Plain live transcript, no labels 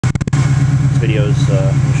videos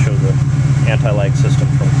show the anti-lag system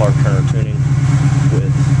from Clark Turner Tuning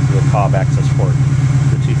with the COBB AccessPort,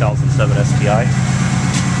 the 2007 STI.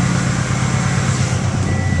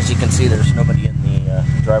 As you can see, there's nobody in the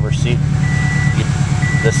driver's seat.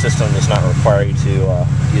 This system does not require you to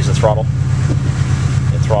use the throttle.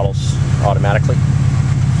 It throttles automatically.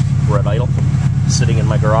 We're at idle, sitting in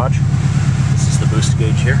my garage. This is the boost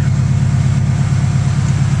gauge here.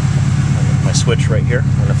 And my switch right here.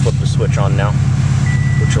 I'm going to flip the switch on now,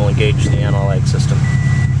 which will engage the anti-lag system.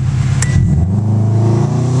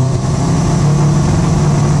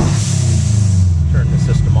 Turn the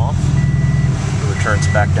system off. It returns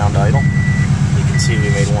back down to idle. You can see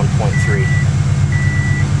we made 1.3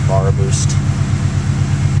 bar boost.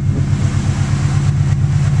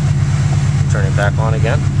 Turn it back on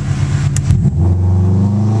again.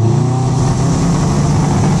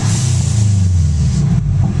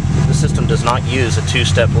 The system does not use a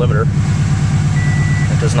two-step limiter.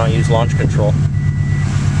 It does not use launch control.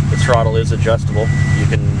 The throttle is adjustable. You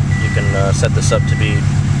can set this up to be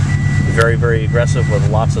very, very aggressive with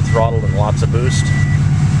lots of throttle and lots of boost,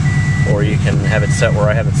 or you can have it set where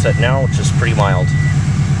I have it set now, which is pretty mild.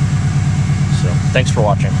 So, thanks for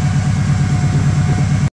watching.